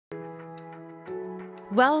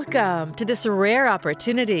Welcome to this rare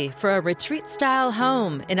opportunity for a retreat-style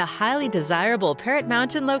home in a highly desirable Parrett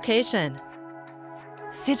Mountain location.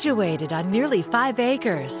 Situated on nearly 5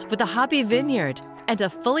 acres with a hobby vineyard and a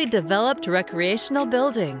fully developed recreational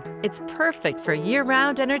building, it's perfect for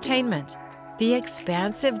year-round entertainment. The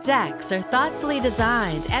expansive decks are thoughtfully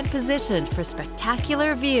designed and positioned for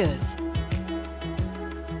spectacular views.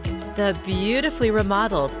 The beautifully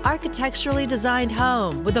remodeled, architecturally designed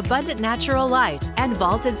home with abundant natural light and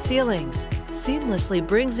vaulted ceilings seamlessly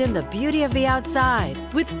brings in the beauty of the outside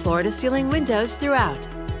with floor-to-ceiling windows throughout.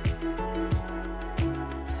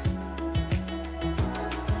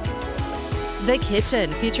 The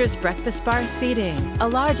kitchen features breakfast bar seating, a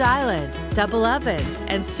large island, double ovens,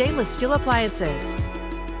 and stainless steel appliances.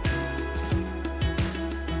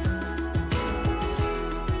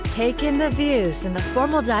 Take in the views in the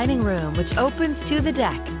formal dining room, which opens to the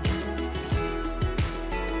deck.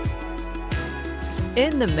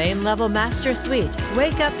 In the main level master suite,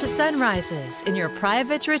 wake up to sunrises in your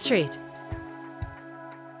private retreat.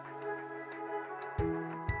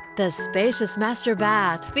 The spacious master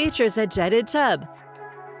bath features a jetted tub,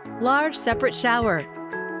 large separate shower,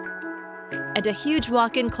 and a huge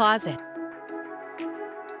walk-in closet.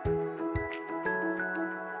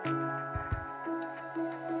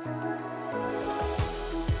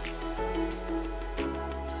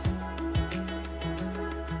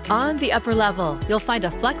 On the upper level, you'll find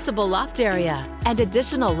a flexible loft area and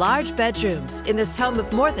additional large bedrooms in this home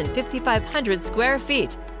of more than 5,500 square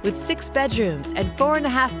feet with 6 bedrooms and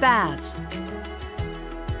 4.5 baths.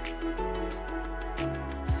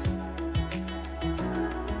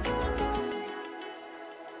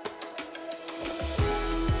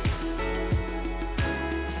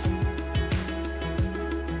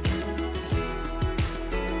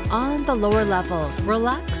 On the lower level,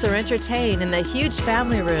 relax or entertain in the huge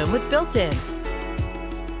family room with built-ins,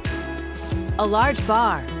 a large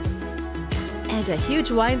bar, and a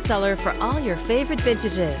huge wine cellar for all your favorite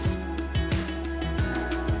vintages.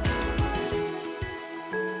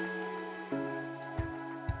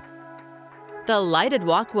 The lighted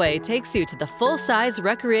walkway takes you to the full-size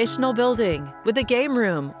recreational building with a game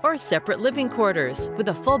room or separate living quarters with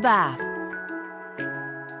a full bath.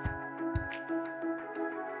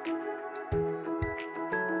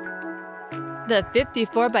 The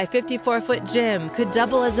 54 by 54 foot gym could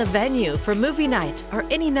double as a venue for movie night or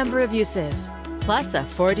any number of uses, plus a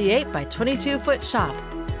 48 by 22 foot shop.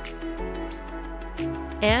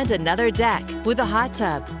 And another deck with a hot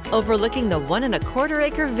tub overlooking the 1.25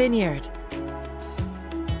 acre vineyard.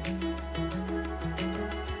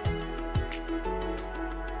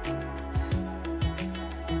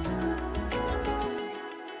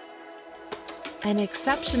 An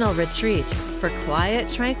exceptional retreat for quiet,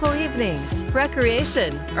 tranquil evenings,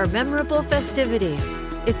 recreation, or memorable festivities.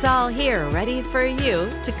 It's all here ready for you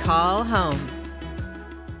to call home.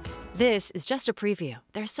 This is just a preview.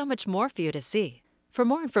 There's so much more for you to see. For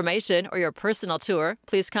more information or your personal tour,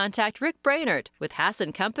 please contact Rick Brainard with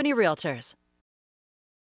Hasson Company Realtors.